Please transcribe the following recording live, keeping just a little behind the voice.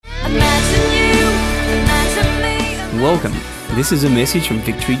Welcome. This is a message from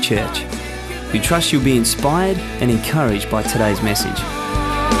Victory Church. We trust you'll be inspired and encouraged by today's message.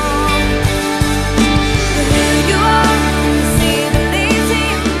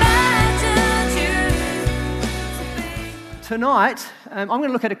 Tonight, I'm going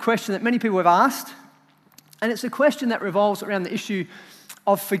to look at a question that many people have asked, and it's a question that revolves around the issue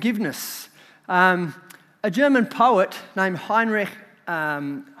of forgiveness. A German poet named Heinrich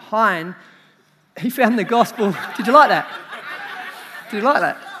Heine, he found the gospel. Did you like that? Did you like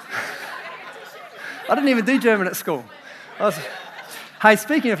that? I didn't even do German at school. Hey,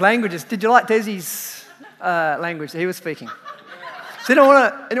 speaking of languages, did you like Desi's language that he was speaking? So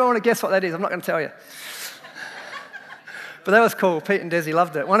anyone want to guess what that is? I'm not going to tell you. But that was cool. Pete and Desi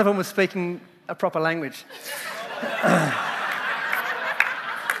loved it. One of them was speaking a proper language.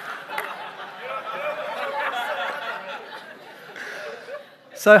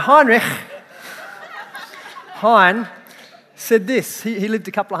 So Heinrich Heine said this. He lived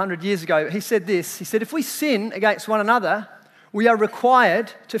a couple of hundred years ago. He said this. He said, if we sin against one another, we are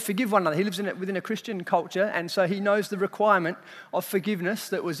required to forgive one another. He lives within a Christian culture, and so he knows the requirement of forgiveness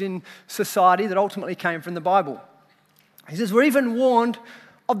that was in society that ultimately came from the Bible. He says, we're even warned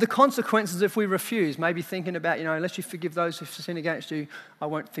of the consequences if we refuse, maybe thinking about, unless you forgive those who sin against you, I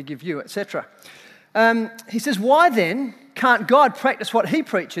won't forgive you, etc. He says, why then can't God practice what he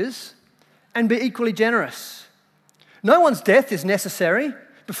preaches and be equally generous? No one's death is necessary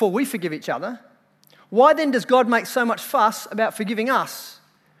before we forgive each other. Why then does God make so much fuss about forgiving us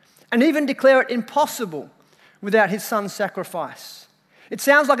and even declare it impossible without his son's sacrifice? It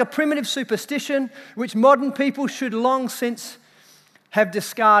sounds like a primitive superstition which modern people should long since have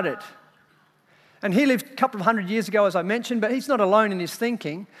discarded. And he lived a couple of hundred years ago, as I mentioned, but he's not alone in his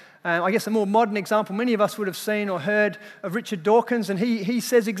thinking. I guess a more modern example many of us would have seen or heard of Richard Dawkins, and he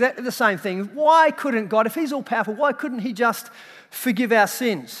says exactly the same thing. Why couldn't God, if he's all-powerful, why couldn't he just forgive our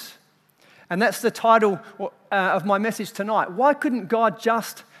sins? And that's the title of my message tonight. Why couldn't God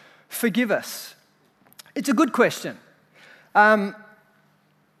just forgive us? It's a good question. Why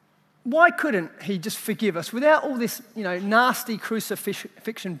couldn't he just forgive us without all this, nasty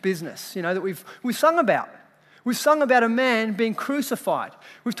crucifixion business, that we've sung about? We've sung about a man being crucified.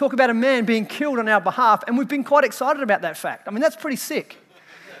 We've talked about a man being killed on our behalf, and we've been quite excited about that fact. I mean, that's pretty sick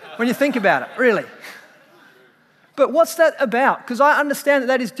when you think about it, really. But what's that about? Because I understand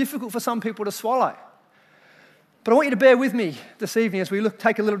that is difficult for some people to swallow. But I want you to bear with me this evening as we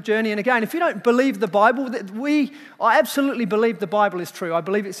take a little journey. And again, if you don't believe the Bible, I absolutely believe the Bible is true. I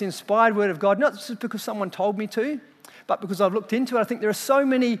believe it's the inspired word of God, not just because someone told me to, but because I've looked into it. I think there are so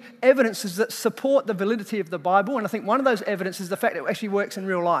many evidences that support the validity of the Bible, and I think one of those evidences is the fact that it actually works in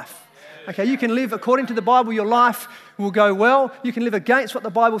real life. Okay, you can live according to the Bible, your life will go well. You can live against what the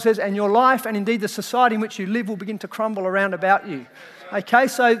Bible says, and your life, and indeed the society in which you live, will begin to crumble around about you. Okay,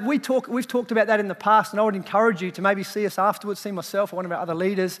 so we've talked about that in the past, and I would encourage you to maybe see us afterwards, see myself or one of our other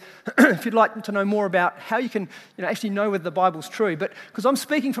leaders, if you'd like to know more about how you can actually know whether the Bible's true. But because I'm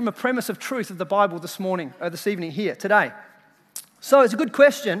speaking from a premise of truth of the Bible this evening here, today. So it's a good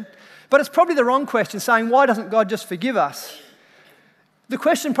question, but it's probably the wrong question, saying, why doesn't God just forgive us? The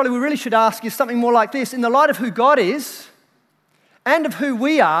question probably we really should ask is something more like this. In the light of who God is and of who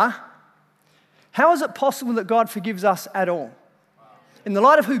we are, how is it possible that God forgives us at all? In the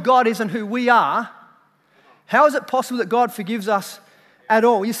light of who God is and who we are, how is it possible that God forgives us at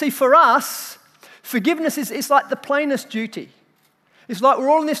all? You see, for us, forgiveness is like the plainest duty. It's like we're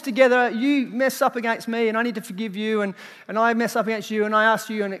all in this together. You mess up against me and I need to forgive you, and I mess up against you and I ask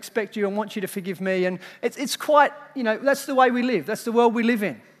you and expect you and want you to forgive me. And it's quite, that's the way we live. That's the world we live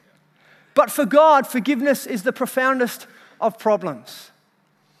in. But for God, forgiveness is the profoundest of problems.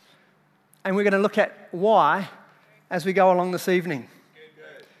 And we're going to look at why as we go along this evening.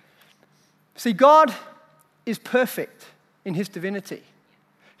 See, God is perfect in his divinity.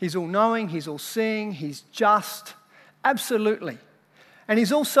 He's all-knowing, he's all-seeing, he's just, absolutely. And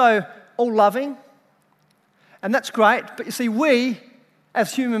he's also all-loving, and that's great. But you see, we,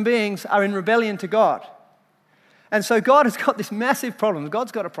 as human beings, are in rebellion to God. And so God has got this massive problem.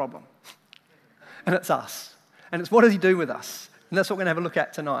 God's got a problem, and it's us. And it's what does he do with us? And that's what we're going to have a look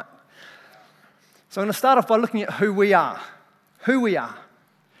at tonight. So I'm going to start off by looking at who we are. Who we are.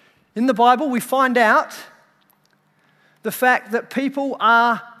 In the Bible, we find out the fact that people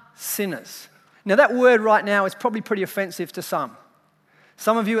are sinners. Now, that word right now is probably pretty offensive to some.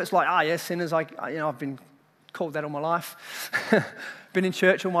 Some of you, it's like, yes, sinners. I've been called that all my life. Been in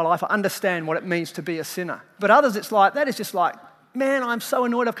church all my life. I understand what it means to be a sinner. But others, it's like, that is just like, man, I'm so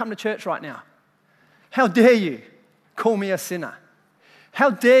annoyed I've come to church right now. How dare you call me a sinner? How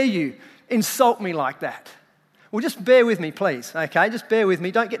dare you insult me like that? Well, just bear with me, please, okay? Just bear with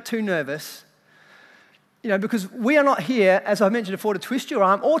me. Don't get too nervous. Because we are not here, as I mentioned before, to twist your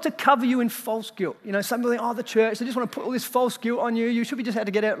arm or to cover you in false guilt. Some people think, the church, they just want to put all this false guilt on you. You should be just able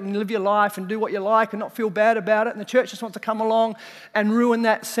to get out and live your life and do what you like and not feel bad about it. And the church just wants to come along and ruin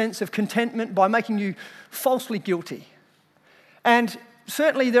that sense of contentment by making you falsely guilty. And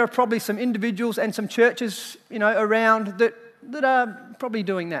certainly there are probably some individuals and some churches, around that are probably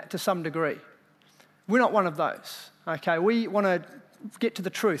doing that to some degree. We're not one of those, okay? We want to get to the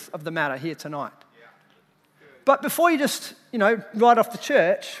truth of the matter here tonight. But before you just, write off the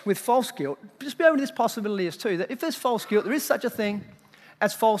church with false guilt, just be open to this possibility as too, that if there's false guilt, there is such a thing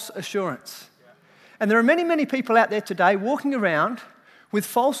as false assurance. And there are many, many people out there today walking around with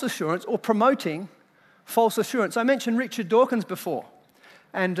false assurance or promoting false assurance. I mentioned Richard Dawkins before,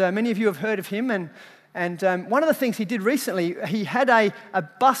 and many of you have heard of him. And one of the things he did recently, he had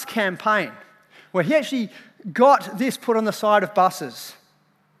a bus campaign where he actually got this put on the side of buses.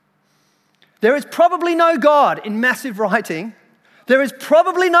 There is probably no God, in massive writing. There is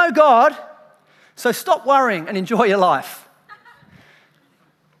probably no God, so stop worrying and enjoy your life.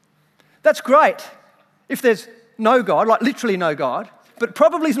 That's great if there's no God, like literally no God, but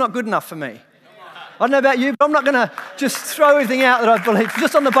probably is not good enough for me. I don't know about you, but I'm not going to just throw everything out that I believe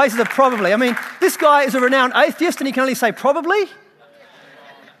just on the basis of probably. I mean, this guy is a renowned atheist and he can only say probably?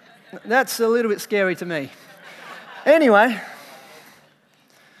 That's a little bit scary to me. Anyway,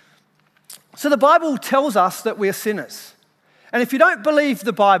 so the Bible tells us that we're sinners. And if you don't believe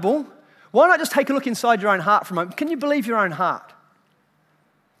the Bible, why not just take a look inside your own heart for a moment? Can you believe your own heart?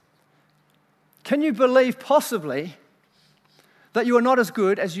 Can you believe possibly that you are not as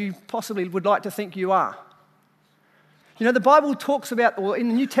good as you possibly would like to think you are? The Bible talks about, or in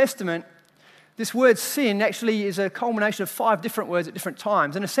the New Testament, this word sin actually is a culmination of 5 different words at different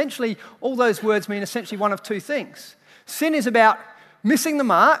times. And essentially, all those words mean essentially one of 2 things. Sin is about missing the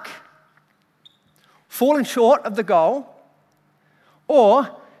mark, falling short of the goal, or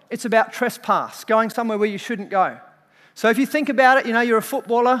it's about trespass, going somewhere where you shouldn't go. So if you think about it, you're a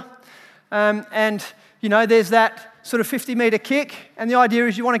footballer, and there's that sort of 50-metre kick, and the idea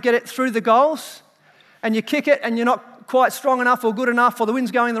is you want to get it through the goals, and you kick it, and you're not quite strong enough or good enough, or the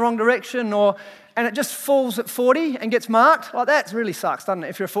wind's going in the wrong direction, and it just falls at 40 and gets marked. Like that really sucks, doesn't it?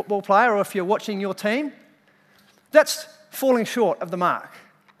 If you're a football player or if you're watching your team, that's falling short of the mark.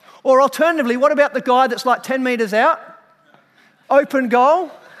 Or alternatively, what about the guy that's like 10 metres out? Open goal.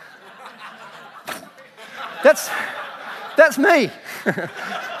 That's me.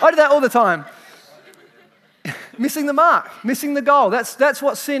 I do that all the time. Missing the mark, missing the goal. That's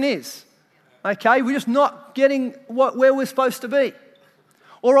what sin is. Okay, we're just not getting where we're supposed to be.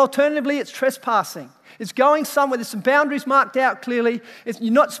 Or alternatively, it's trespassing. It's going somewhere, there's some boundaries marked out clearly.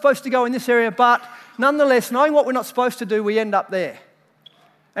 You're not supposed to go in this area, but nonetheless, knowing what we're not supposed to do, we end up there.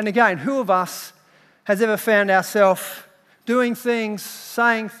 And again, who of us has ever found ourselves doing things,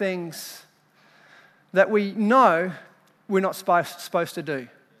 saying things that we know we're not supposed to do?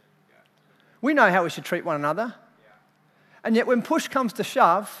 We know how we should treat one another. And yet when push comes to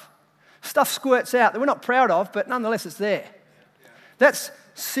shove, stuff squirts out that we're not proud of, but nonetheless it's there. That's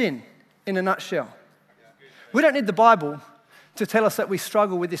sin in a nutshell. We don't need the Bible to tell us that we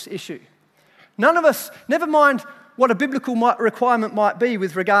struggle with this issue. None of us, never mind what a biblical requirement might be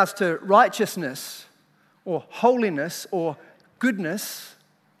with regards to righteousness or holiness or goodness,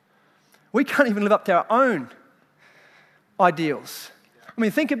 we can't even live up to our own ideals. I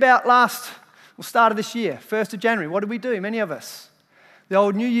mean, think about start of this year, 1st of January. What did we do, many of us? The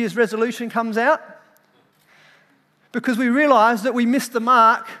old New Year's resolution comes out because we realised that we missed the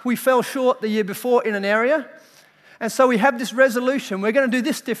mark. We fell short the year before in an area. And so we have this resolution. We're going to do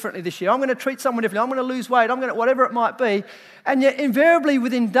this differently this year. I'm going to treat someone differently. I'm going to lose weight. I'm going to whatever it might be. And yet invariably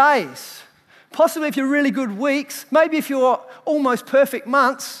within days, possibly if you're really good weeks, maybe if you're almost perfect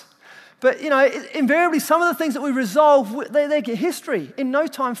months, but invariably some of the things that we resolve, they get history in no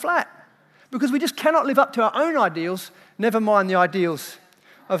time flat because we just cannot live up to our own ideals, never mind the ideals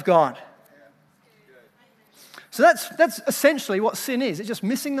of God. So that's essentially what sin is. It's just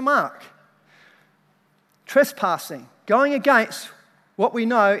missing the mark. Trespassing, going against what we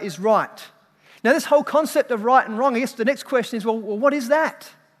know is right. Now, this whole concept of right and wrong, I guess the next question is, well, what is that?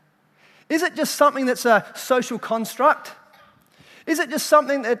 Is it just something that's a social construct? Is it just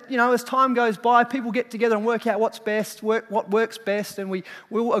something that, as time goes by, people get together and work out what's best, what works best, and we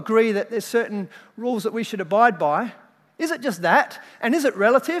all agree that there's certain rules that we should abide by? Is it just that? And is it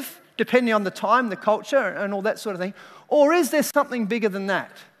relative, depending on the time, the culture, and all that sort of thing? Or is there something bigger than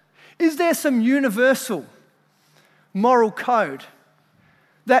that? Is there some universal moral code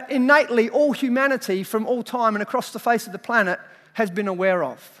that innately all humanity from all time and across the face of the planet has been aware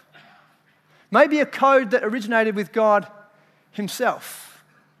of. Maybe a code that originated with God himself.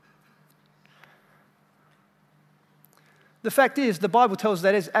 The fact is, the Bible tells us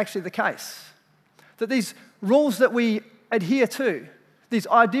that is actually the case. That these rules that we adhere to, these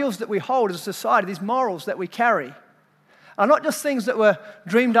ideals that we hold as a society, these morals that we carry, are not just things that were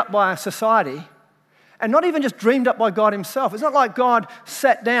dreamed up by a society, and not even just dreamed up by God himself. It's not like God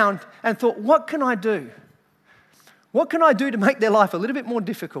sat down and thought, what can I do? What can I do to make their life a little bit more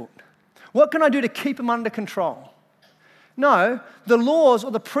difficult? What can I do to keep them under control? No, the laws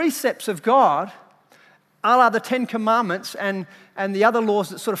or the precepts of God, a la the Ten Commandments and the other laws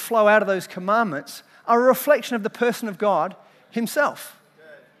that sort of flow out of those commandments, are a reflection of the person of God himself.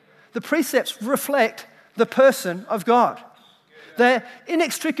 The precepts reflect the person of God. They're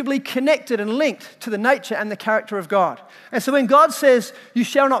inextricably connected and linked to the nature and the character of God. And so when God says, you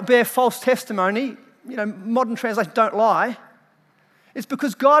shall not bear false testimony, modern translation, don't lie, it's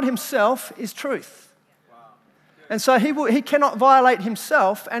because God himself is truth. And so he cannot violate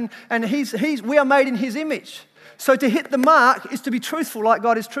himself, and we are made in his image. So to hit the mark is to be truthful like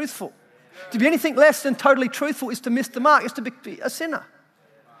God is truthful. To be anything less than totally truthful is to miss the mark, is to be a sinner.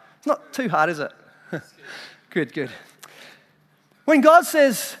 It's not too hard, is it? Good. When God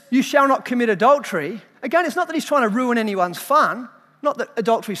says, you shall not commit adultery, again, it's not that he's trying to ruin anyone's fun. Not that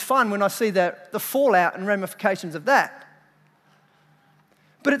adultery is fun when I see the fallout and ramifications of that.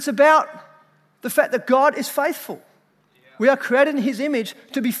 But it's about the fact that God is faithful. We are created in his image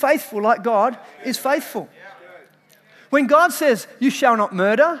to be faithful like God is faithful. When God says, you shall not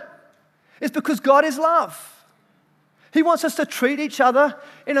murder, it's because God is love. He wants us to treat each other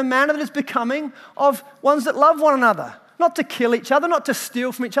in a manner that is becoming of ones that love one another. Not to kill each other, not to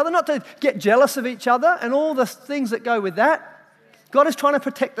steal from each other, not to get jealous of each other and all the things that go with that. God is trying to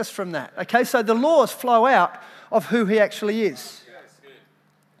protect us from that. Okay, so the laws flow out of who he actually is.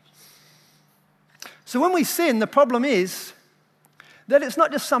 So when we sin, the problem is that it's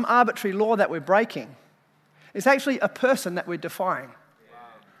not just some arbitrary law that we're breaking. It's actually a person that we're defying.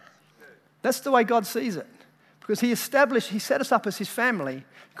 That's the way God sees it. Because he set us up as his family,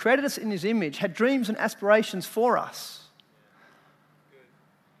 created us in his image, had dreams and aspirations for us.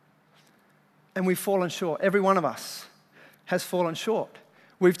 And we've fallen short. Every one of us has fallen short.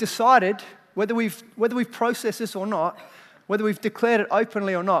 We've decided, whether we've processed this or not, whether we've declared it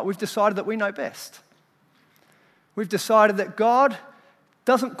openly or not, we've decided that we know best. We've decided that God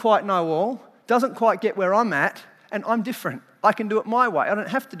doesn't quite know all, doesn't quite get where I'm at, and I'm different. I can do it my way. I don't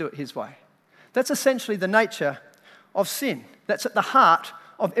have to do it his way. That's essentially the nature of sin. That's at the heart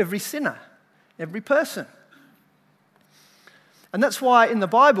of every sinner, every person. And that's why in the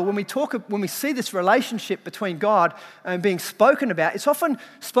Bible, when we see this relationship between God and being spoken about, it's often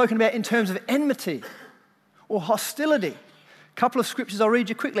spoken about in terms of enmity or hostility. A couple of scriptures I'll read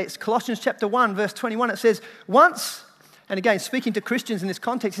you quickly. It's Colossians chapter 1, verse 21. It says, once, and again, speaking to Christians in this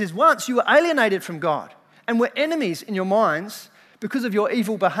context, it says, once you were alienated from God and were enemies in your minds because of your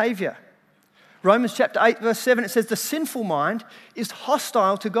evil behavior. Romans chapter 8, verse 7, it says, the sinful mind is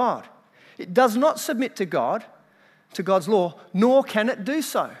hostile to God. It does not submit to God, to God's law, nor can it do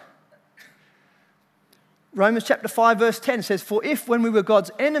so. Romans chapter 5, verse 10 says, for if when we were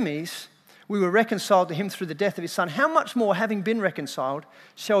God's enemies, we were reconciled to him through the death of his son, how much more, having been reconciled,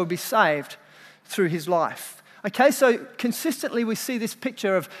 shall we be saved through his life? Okay, so consistently we see this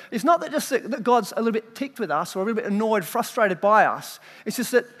picture of, it's not that just that God's a little bit ticked with us or a little bit annoyed, frustrated by us. It's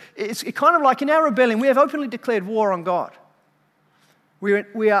just that it's kind of like in our rebellion, we have openly declared war on God. We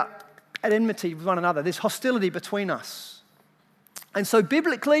are at enmity with one another. There's hostility between us. And so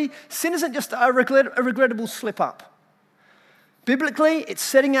biblically, sin isn't just a regrettable slip-up. Biblically, it's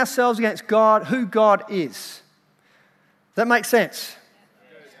setting ourselves against God, who God is. That makes sense?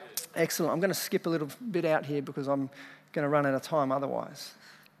 Excellent. I'm going to skip a little bit out here because I'm going to run out of time otherwise.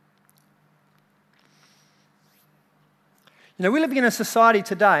 We're living in a society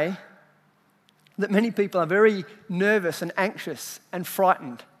today that many people are very nervous and anxious and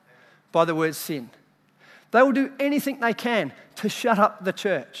frightened by the word sin. They will do anything they can to shut up the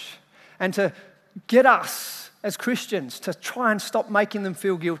church and to get us as Christians to try and stop making them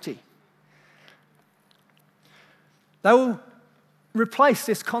feel guilty. They will replace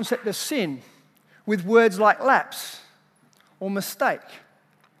this concept of sin with words like lapse or mistake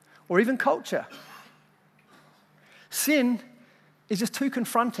or even culture. Sin is just too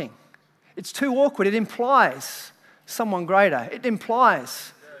confronting. It's too awkward. It implies someone greater. It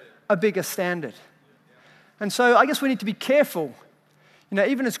implies a bigger standard. And so I guess we need to be careful,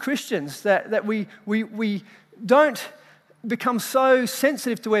 even as Christians, that we don't become so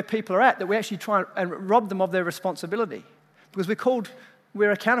sensitive to where people are at that we actually try and rob them of their responsibility because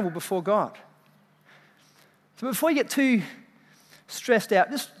we're accountable before God. So before you get too stressed out,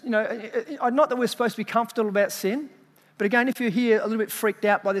 just, not that we're supposed to be comfortable about sin, but again, if you're here a little bit freaked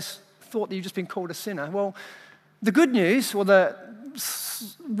out by this thought that you've just been called a sinner, well, the good news, or the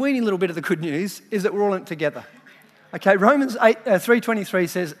weeny little bit of the good news, is that we're all in it together. Okay, Romans 3:23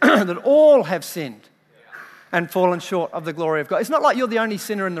 says that all have sinned and fallen short of the glory of God. It's not like you're the only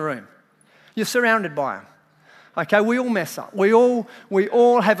sinner in the room. You're surrounded by them. Okay, we all mess up. We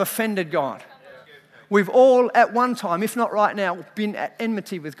all have offended God. We've all, at one time, if not right now, been at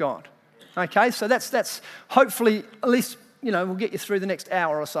enmity with God. Okay, so that's hopefully at least, we'll get you through the next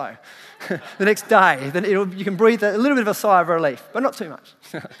hour or so, the next day. Then you can breathe a little bit of a sigh of relief, but not too much.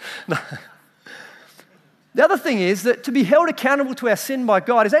 No. The other thing is that to be held accountable to our sin by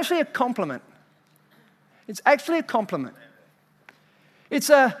God is actually a compliment. It's actually a compliment. It's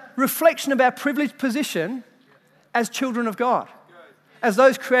a reflection of our privileged position as children of God, as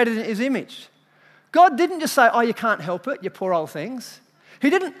those created in His image. God didn't just say, you can't help it, you poor old things. He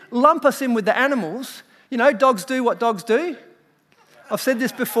didn't lump us in with the animals. Dogs do what dogs do. I've said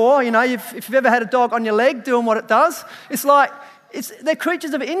this before, if you've ever had a dog on your leg doing what it does, they're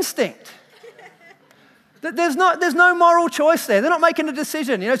creatures of instinct. There's no moral choice there. They're not making a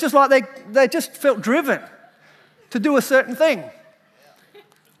decision. It's just like they just felt driven to do a certain thing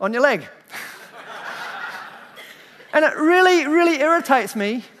on your leg. And it really, really irritates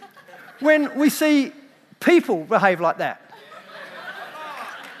me when we see people behave like that.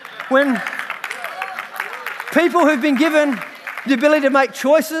 When people who've been given the ability to make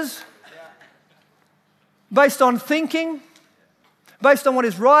choices based on thinking, based on what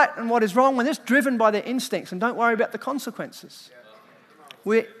is right and what is wrong, when they're just driven by their instincts and don't worry about the consequences.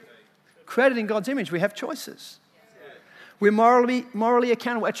 We're created in God's image. We have choices. We're morally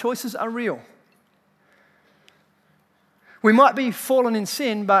accountable. Our choices are real. We might be fallen in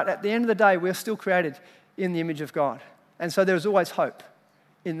sin, but at the end of the day, we're still created in the image of God. And so there's always hope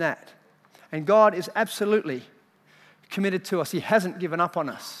in that. And God is absolutely committed to us. He hasn't given up on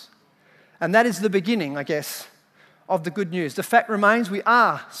us. And that is the beginning, I guess, of the good news. The fact remains we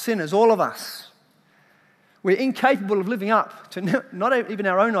are sinners, all of us. We're incapable of living up to not even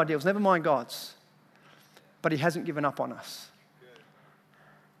our own ideals, never mind God's. But He hasn't given up on us.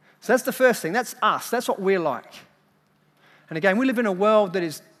 So that's the first thing. That's us. That's what we're like. And again, we live in a world that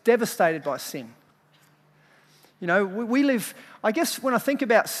is devastated by sin. We live, I guess when I think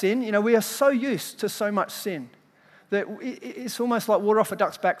about sin, we are so used to so much sin that it's almost like water off a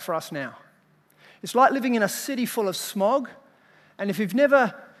duck's back for us now. It's like living in a city full of smog, and if you've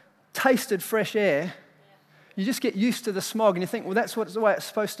never tasted fresh air, you just get used to the smog and you think, well, that's the way it's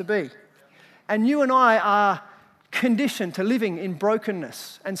supposed to be. And you and I are conditioned to living in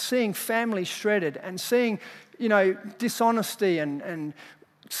brokenness and seeing families shredded and seeing, dishonesty and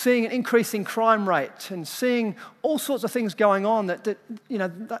seeing an increasing crime rate and seeing all sorts of things going on that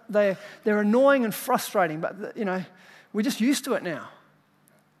they're annoying and frustrating, but we're just used to it now.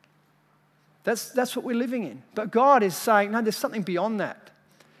 That's what we're living in. But God is saying, no, there's something beyond that.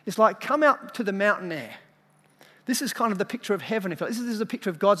 It's like, come out to the mountain air. This is kind of the picture of heaven. This is a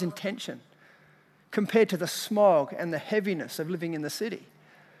picture of God's intention compared to the smog and the heaviness of living in the city.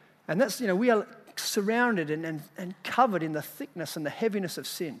 And that's, we are surrounded and covered in the thickness and the heaviness of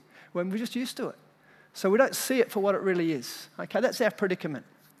sin when we're just used to it. So we don't see it for what it really is. Okay, that's our predicament.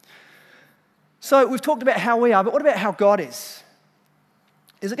 So we've talked about how we are, but what about how God is?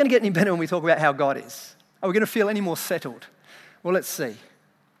 Is it going to get any better when we talk about how God is? Are we going to feel any more settled? Well, let's see.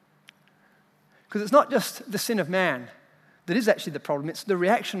 Because it's not just the sin of man that is actually the problem. It's the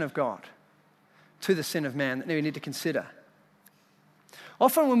reaction of God to the sin of man that we need to consider.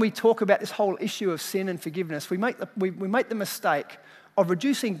 Often when we talk about this whole issue of sin and forgiveness, we make the mistake of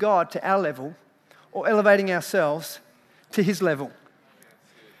reducing God to our level or elevating ourselves to His level.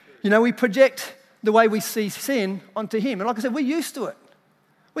 We project the way we see sin onto Him. And like I said, we're used to it.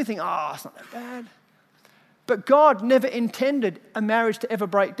 We think, it's not that bad. But God never intended a marriage to ever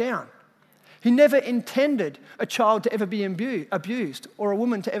break down. He never intended a child to ever be abused or a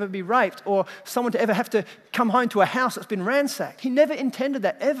woman to ever be raped or someone to ever have to come home to a house that's been ransacked. He never intended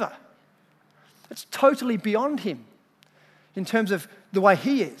that ever. It's totally beyond Him in terms of the way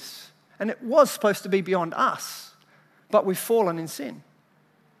He is. And it was supposed to be beyond us, but we've fallen in sin.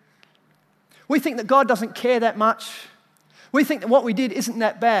 We think that God doesn't care that much. We think that what we did isn't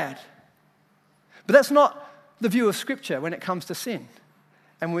that bad. But that's not the view of Scripture when it comes to sin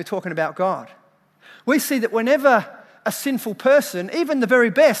and when we're talking about God. We see that whenever a sinful person, even the very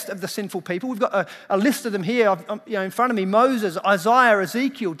best of the sinful people. We've got a list of them here in front of me. Moses, Isaiah,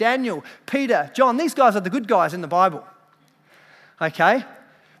 Ezekiel, Daniel, Peter, John. These guys are the good guys in the Bible. Okay?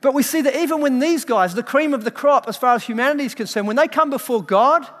 But we see that even when these guys, the cream of the crop as far as humanity is concerned, when they come before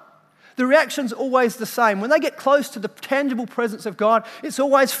God, the reaction's always the same. When they get close to the tangible presence of God, it's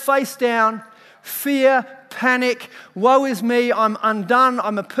always face down, fear, panic, woe is me, I'm undone,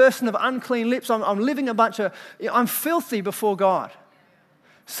 I'm a person of unclean lips, I'm living I'm filthy before God.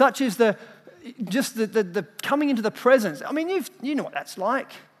 Such is the coming into the presence. I mean, you know what that's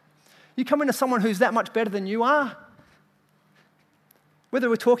like. You come into someone who's that much better than you are. Whether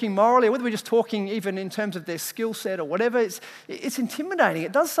we're talking morally or whether we're just talking even in terms of their skill set or whatever, it's intimidating.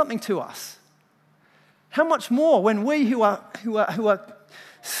 It does something to us. How much more when we who are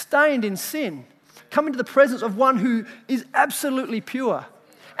stained in sin come into the presence of one who is absolutely pure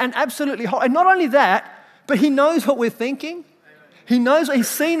and absolutely holy. And not only that, but he knows what we're thinking. He knows, he's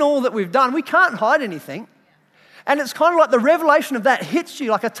seen all that we've done. We can't hide anything. And it's kind of like the revelation of that hits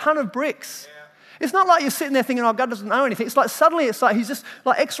you like a ton of bricks. It's not like you're sitting there thinking, oh, God doesn't know anything. It's like suddenly it's like he's just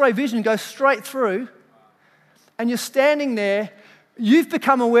like X-ray vision goes straight through and you're standing there. You've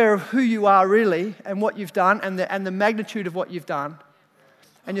become aware of who you are really and what you've done and the magnitude of what you've done.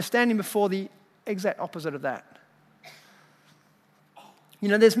 And you're standing before the exact opposite of that. You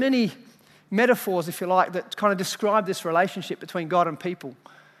know, there's many metaphors, if you like, that kind of describe this relationship between God and people.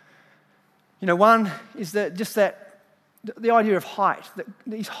 You know, one is the idea of height, that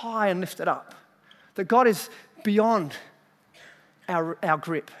he's high and lifted up. That God is beyond our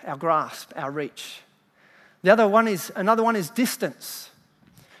grip, our grasp, our reach. Another one is distance.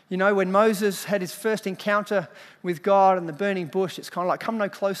 You know, when Moses had his first encounter with God in the burning bush, it's kind of like, come no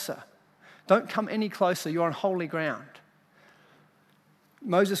closer. Don't come any closer. You're on holy ground.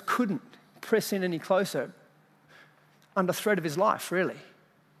 Moses couldn't press in any closer under threat of his life, really.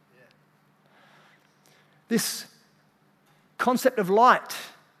 Yeah. This concept of light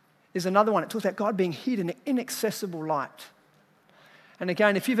is another one. It talks about God being hid in inaccessible light. And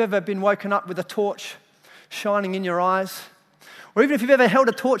again, if you've ever been woken up with a torch shining in your eyes, or even if you've ever held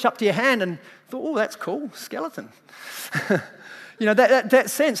a torch up to your hand and thought, oh, that's cool, skeleton. You know, that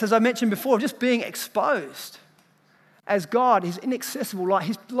sense, as I mentioned before, of just being exposed as God, his inaccessible light,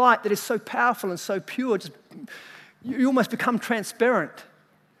 his light that is so powerful and so pure, just you almost become transparent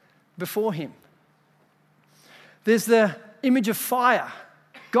before him. There's the image of fire.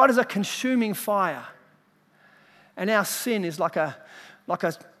 God is a consuming fire. And our sin is like a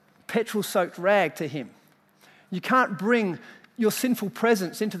petrol-soaked rag to him. You can't bring your sinful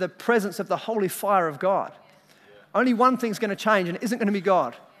presence into the presence of the holy fire of God. Only one thing's going to change, and it isn't going to be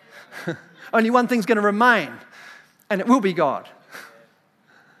God. Only one thing's going to remain, and it will be God.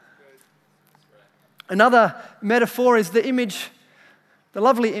 Another metaphor is the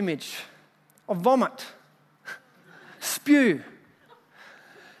lovely image of vomit, spew.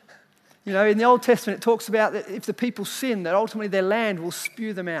 You know, in the Old Testament, it talks about that if the people sin, that ultimately their land will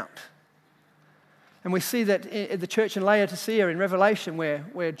spew them out. And we see that in the church in Laodicea in Revelation,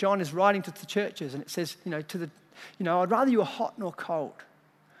 where John is writing to the churches, and it says, I'd rather you were hot nor cold,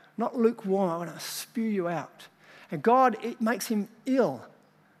 not lukewarm. I want to spew you out. And God, it makes him ill,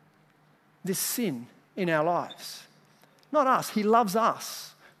 this sin in our lives. Not us. He loves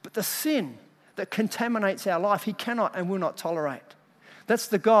us. But the sin that contaminates our life, he cannot and will not tolerate. That's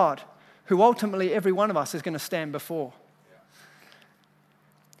the God who ultimately every one of us is going to stand before.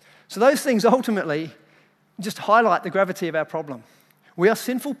 So those things ultimately just highlight the gravity of our problem. We are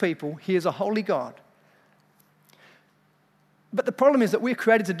sinful people. He is a holy God. But the problem is that we're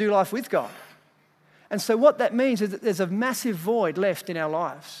created to do life with God. And so what that means is that there's a massive void left in our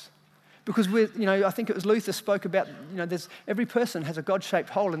lives. Because I think it was Luther spoke about, every person has a God-shaped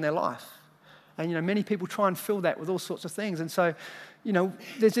hole in their life. And, many people try and fill that with all sorts of things. And so,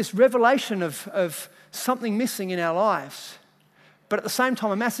 there's this revelation of something missing in our lives. But at the same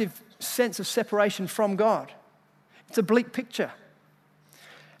time, a massive sense of separation from God. It's a bleak picture.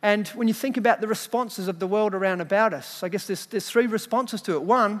 And when you think about the responses of the world around about us, I guess there's three responses to it.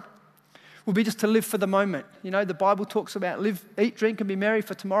 One will be just to live for the moment. The Bible talks about live, eat, drink, and be merry,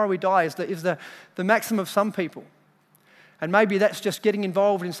 for tomorrow we die is the maxim of some people. And maybe that's just getting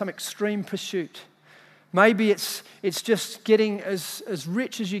involved in some extreme pursuit. Maybe it's just getting as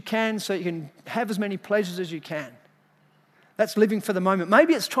rich as you can so you can have as many pleasures as you can. That's living for the moment.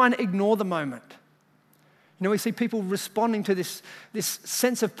 Maybe it's trying to ignore the moment. We see people responding to this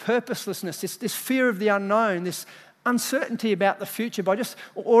sense of purposelessness, this fear of the unknown, this uncertainty about the future,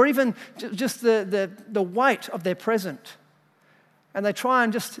 or even just the weight of their present. And they try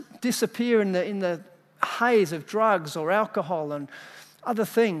and just disappear in the haze of drugs or alcohol and other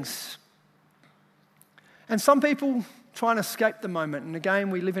things. And some people try and escape the moment. And again,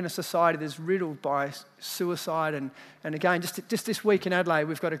 we live in a society that's riddled by suicide. And again, just this week in Adelaide,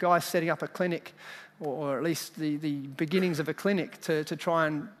 we've got a guy setting up a clinic, or at least the beginnings of a clinic to try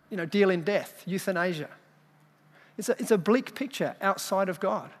and deal in death, euthanasia. It's a bleak picture outside of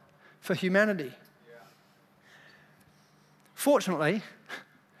God for humanity. Yeah. Fortunately,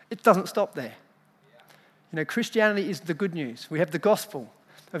 it doesn't stop there. Yeah. Christianity is the good news. We have the gospel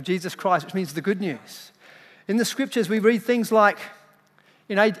of Jesus Christ, which means the good news. In the scriptures, we read things like,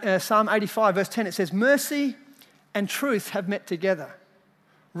 in Psalm 85, verse 10, it says, "Mercy and truth have met together.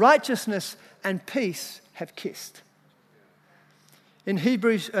 Righteousness and peace have kissed." In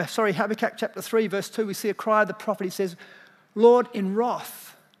Habakkuk chapter 3, verse 2, we see a cry of the prophet. He says, "Lord, in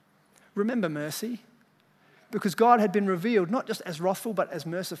wrath, remember mercy," because God had been revealed not just as wrathful, but as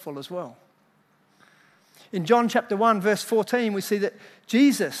merciful as well. In John chapter 1, verse 14, we see that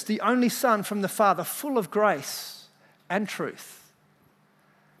Jesus, the only Son from the Father, full of grace and truth.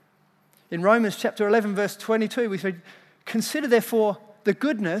 In Romans chapter 11, verse 22, we read, "Consider therefore the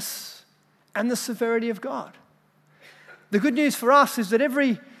goodness and the severity of God." The good news for us is that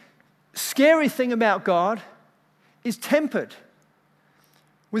every scary thing about God is tempered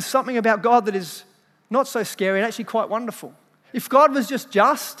with something about God that is not so scary and actually quite wonderful. If God was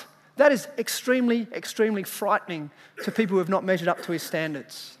just, that is extremely, extremely frightening to people who have not measured up to his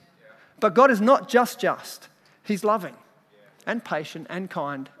standards. But God is not just. He's loving and patient and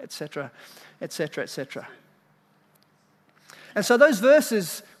kind, etc., etc., etc. And so those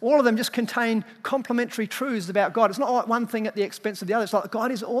verses, all of them just contain complementary truths about God. It's not like one thing at the expense of the other. It's like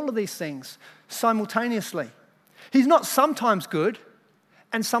God is all of these things simultaneously. He's not sometimes good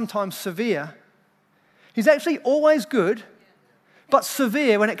and sometimes severe. He's actually always good, but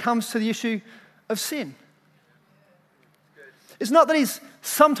severe when it comes to the issue of sin. It's not that he's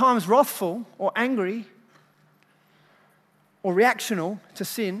sometimes wrathful or angry or reactional to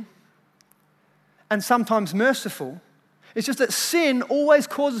sin and sometimes merciful. It's just that sin always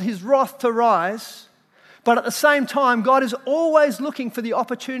causes his wrath to rise, but at the same time, God is always looking for the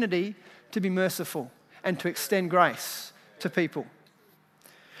opportunity to be merciful and to extend grace to people.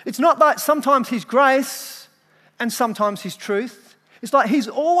 It's not like sometimes he's grace and sometimes he's truth. It's like he's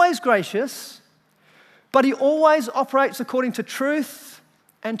always gracious, but he always operates according to truth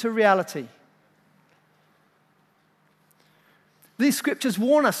and to reality. These scriptures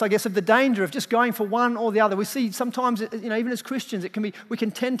warn us, I guess, of the danger of just going for one or the other. We see sometimes, even as Christians, we can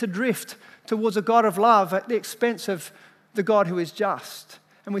tend to drift towards a God of love at the expense of the God who is just.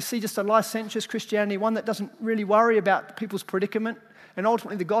 And we see just a licentious Christianity, one that doesn't really worry about people's predicament, and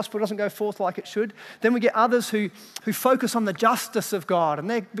ultimately the gospel doesn't go forth like it should. Then we get others who focus on the justice of God, and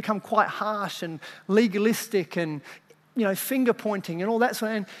they become quite harsh and legalistic and, finger pointing and all that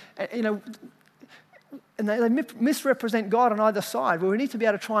sort of, and they misrepresent God on either side, where we need to be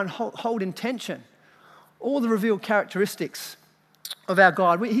able to try and hold in tension all the revealed characteristics of our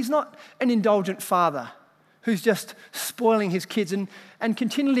God. He's not an indulgent father who's just spoiling his kids and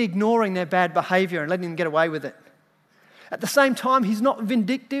continually ignoring their bad behavior and letting them get away with it. At the same time, he's not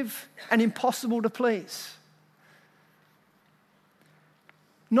vindictive and impossible to please.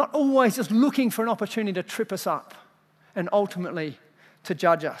 Not always just looking for an opportunity to trip us up and ultimately to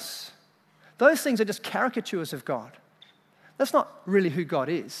judge us. Those things are just caricatures of God. That's not really who God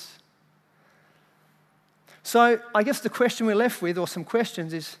is. So I guess the question we're left with, or some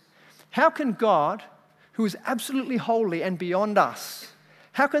questions, is how can God, who is absolutely holy and beyond us,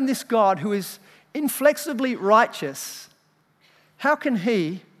 how can this God who is inflexibly righteous, how can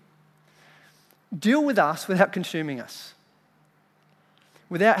he deal with us without consuming us?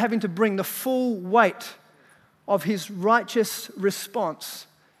 Without having to bring the full weight of his righteous response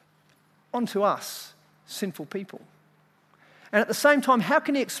onto us, sinful people. And at the same time, how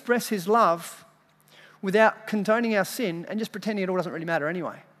can he express his love without condoning our sin and just pretending it all doesn't really matter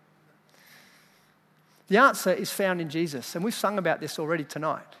anyway? The answer is found in Jesus, and we've sung about this already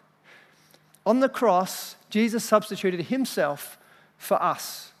tonight. On the cross, Jesus substituted himself for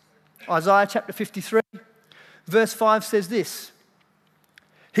us. Isaiah chapter 53, verse 5 says this: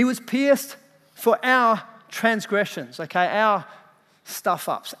 "He was pierced for our transgressions," our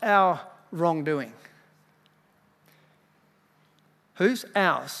stuff-ups, our wrongdoing. Whose?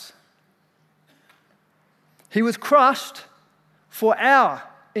 Ours. He was crushed for our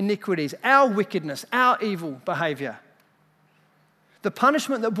iniquities, our wickedness, our evil behavior. The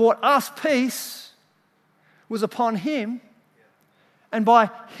punishment that brought us peace was upon him, and by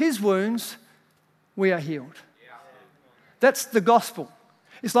his wounds we are healed. That's the gospel.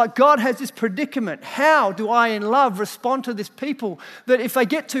 It's like God has this predicament. How do I, in love, respond to this people that if they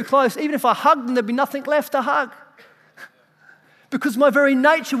get too close, even if I hug them, there'd be nothing left to hug? Because my very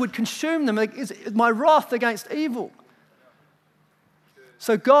nature would consume them. It's my wrath against evil.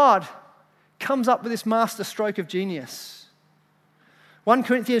 So God comes up with this master stroke of genius. 1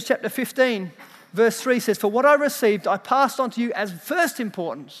 Corinthians chapter 15, verse 3 says, "For what I received, I passed on to you as first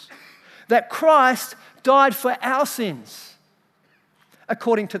importance, that Christ died for our sins,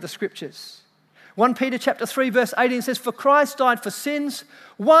 according to the Scriptures." 1 Peter chapter 3, verse 18 says, "For Christ died for sins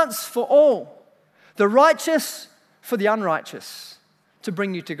once for all, the righteous for the unrighteous, to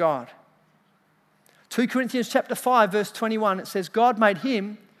bring you to God." 2 Corinthians chapter 5, verse 21, it says, "God made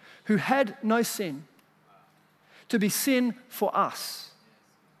him who had no sin to be sin for us,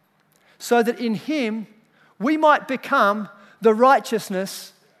 so that in him we might become the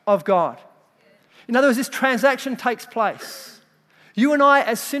righteousness of God." In other words, this transaction takes place. You and I,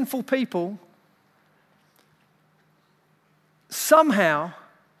 as sinful people, somehow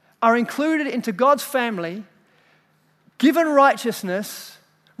are included into God's family, given righteousness,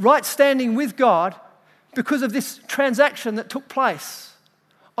 right standing with God, because of this transaction that took place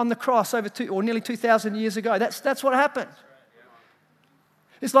on the cross nearly 2,000 years ago. That's what happened.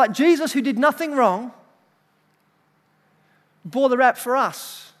 It's like Jesus, who did nothing wrong, bore the rap for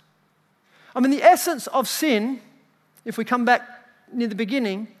us. I mean, the essence of sin, if we come back near the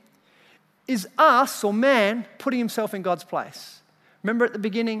beginning, is us, or man, putting himself in God's place. Remember at the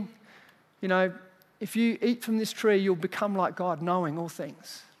beginning, if you eat from this tree, you'll become like God, knowing all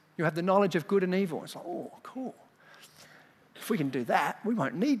things. You have the knowledge of good and evil. It's like, oh, cool. If we can do that, we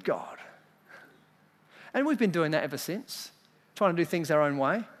won't need God. And we've been doing that ever since, trying to do things our own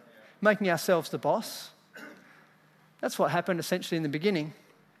way, making ourselves the boss. That's what happened essentially in the beginning.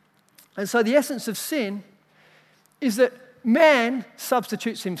 And so the essence of sin is that man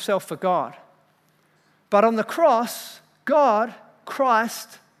substitutes himself for God. But on the cross, God,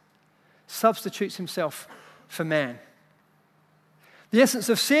 Christ, substitutes himself for man. The essence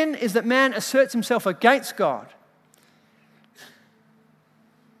of sin is that man asserts himself against God.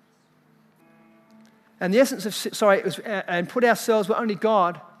 And the essence of and put ourselves where only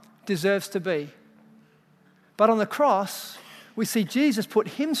God deserves to be. But on the cross, we see Jesus put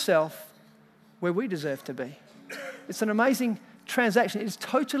himself where we deserve to be. It's an amazing transaction. It is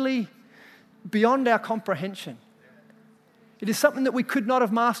totally beyond our comprehension. It is something that we could not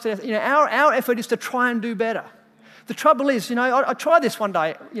have mastered. Our effort is to try and do better. The trouble is, I tried this one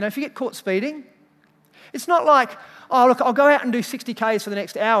day. If you get caught speeding, it's not like, oh, look, I'll go out and do 60 Ks for the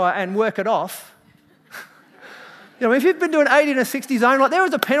next hour and work it off. If you've been doing 80 in a 60 zone, there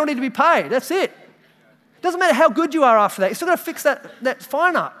is a penalty to be paid. That's it. It doesn't matter how good you are after that. You're still got to fix that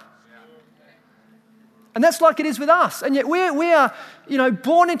fine up. And that's like it is with us. And yet we are,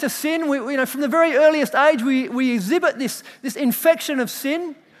 born into sin. From the very earliest age, we exhibit this infection of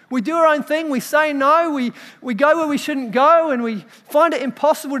sin. We do our own thing. We say no. We go where we shouldn't go, and we find it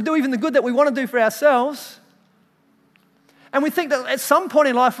impossible to do even the good that we want to do for ourselves. And we think that at some point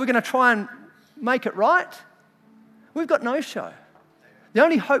in life, we're going to try and make it right. We've got no show. The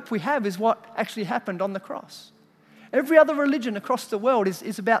only hope we have is what actually happened on the cross. Every other religion across the world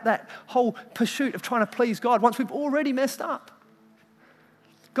is about that whole pursuit of trying to please God once we've already messed up.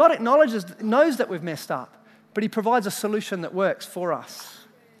 God knows that we've messed up, but he provides a solution that works for us.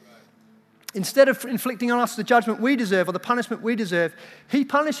 Instead of inflicting on us the judgment we deserve or the punishment we deserve, he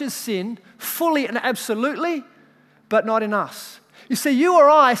punishes sin fully and absolutely, but not in us. You see, you or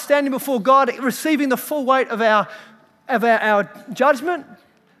I standing before God, receiving the full weight of our judgment,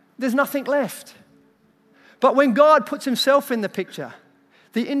 there's nothing left. But when God puts himself in the picture,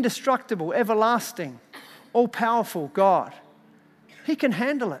 the indestructible, everlasting, all-powerful God, he can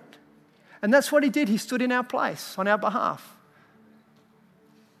handle it. And that's what he did. He stood in our place on our behalf,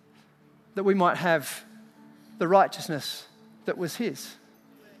 that we might have the righteousness that was his.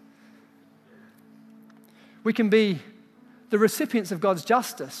 We can be the recipients of God's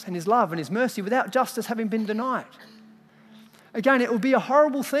justice and his love and his mercy without justice having been denied. Again, it would be a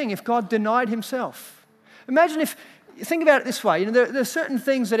horrible thing if God denied himself. Imagine think about it this way. There are certain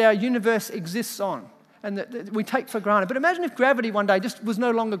things that our universe exists on and that we take for granted. But imagine if gravity one day just was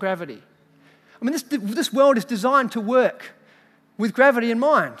no longer gravity. I mean, this world is designed to work with gravity in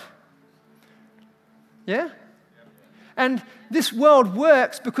mind. Yeah? And this world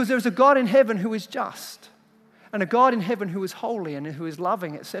works because there's a God in heaven who is just, and a God in heaven who is holy and who is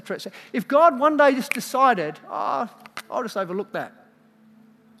loving, etc. etc. If God one day just decided, I'll just overlook that,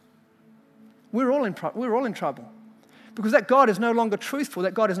 we're all in trouble. Because that God is no longer truthful,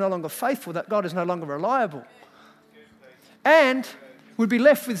 that God is no longer faithful, that God is no longer reliable. And We'd be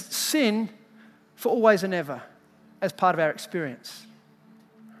left with sin for always and ever as part of our experience.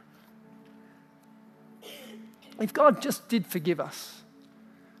 If God just did forgive us,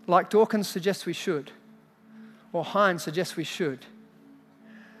 like Dawkins suggests we should, or Hines suggests we should,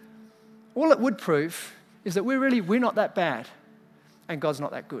 all it would prove is that we're not that bad and God's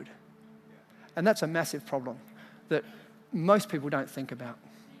not that good. And that's a massive problem that most people don't think about.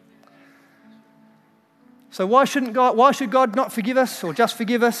 So why should God not forgive us or just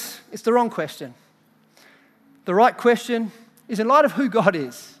forgive us? It's the wrong question. The right question is, in light of who God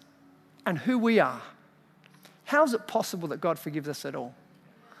is and who we are, how is it possible that God forgives us at all?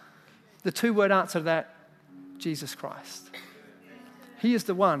 The two-word answer to that, Jesus Christ. He is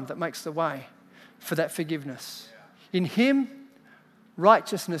the one that makes the way for that forgiveness. In him,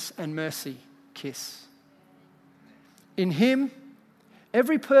 righteousness and mercy kiss. In him,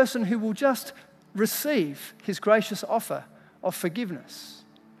 every person who will just receive his gracious offer of forgiveness,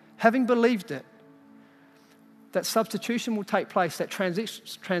 having believed it, that substitution will take place, that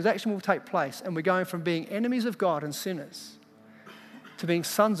transaction will take place, and we're going from being enemies of God and sinners to being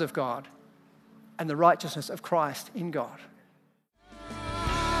sons of God and the righteousness of Christ in God.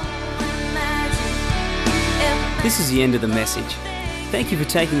 This is the end of the message. Thank you for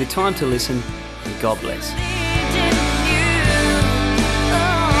taking the time to listen, and God bless.